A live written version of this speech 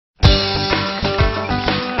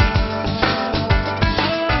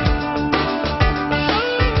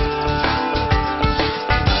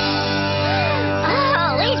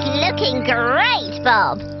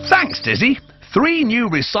Bob. Thanks, Dizzy. 3 new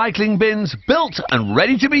recycling bins built and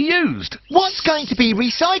ready to be used. What's going to be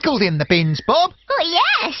recycled in the bins, Bob? Oh,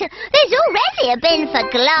 yes. There's already a bin for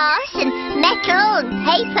glass and metal and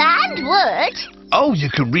paper and wood. Oh, you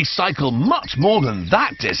can recycle much more than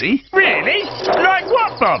that, Dizzy. Really? Like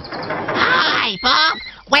what, Bob? Hi, Bob.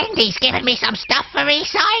 Wendy's given me some stuff for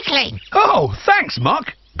recycling. Oh, thanks,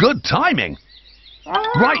 Muck. Good timing.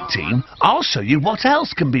 Right, team, I'll show you what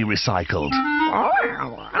else can be recycled.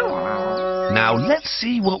 Now, let's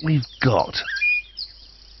see what we've got.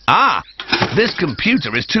 Ah, this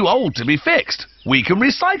computer is too old to be fixed. We can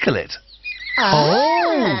recycle it.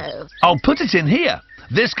 Oh. I'll put it in here.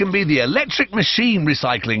 This can be the electric machine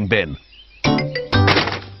recycling bin.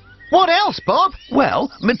 What else, Bob?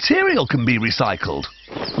 Well, material can be recycled.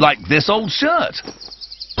 Like this old shirt.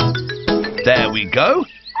 There we go.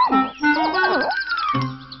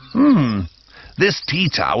 This tea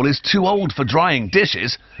towel is too old for drying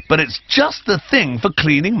dishes, but it's just the thing for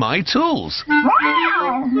cleaning my tools.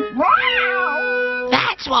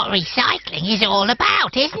 That's what recycling is all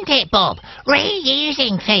about, isn't it, Bob?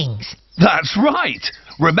 Reusing things. That's right.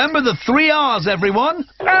 Remember the 3 R's, everyone.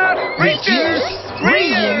 Reduce,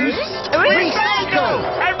 reuse, recycle.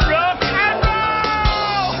 And rock and roll!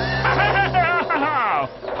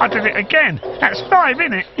 I did it again. That's 5,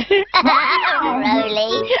 isn't it?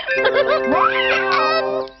 Roly.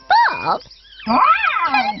 Bob,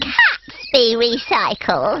 can cats be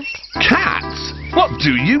recycled? Cats? What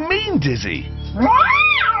do you mean, Dizzy?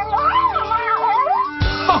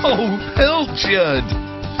 Oh, Pilchard!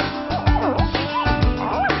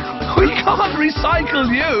 We can't recycle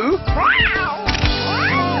you!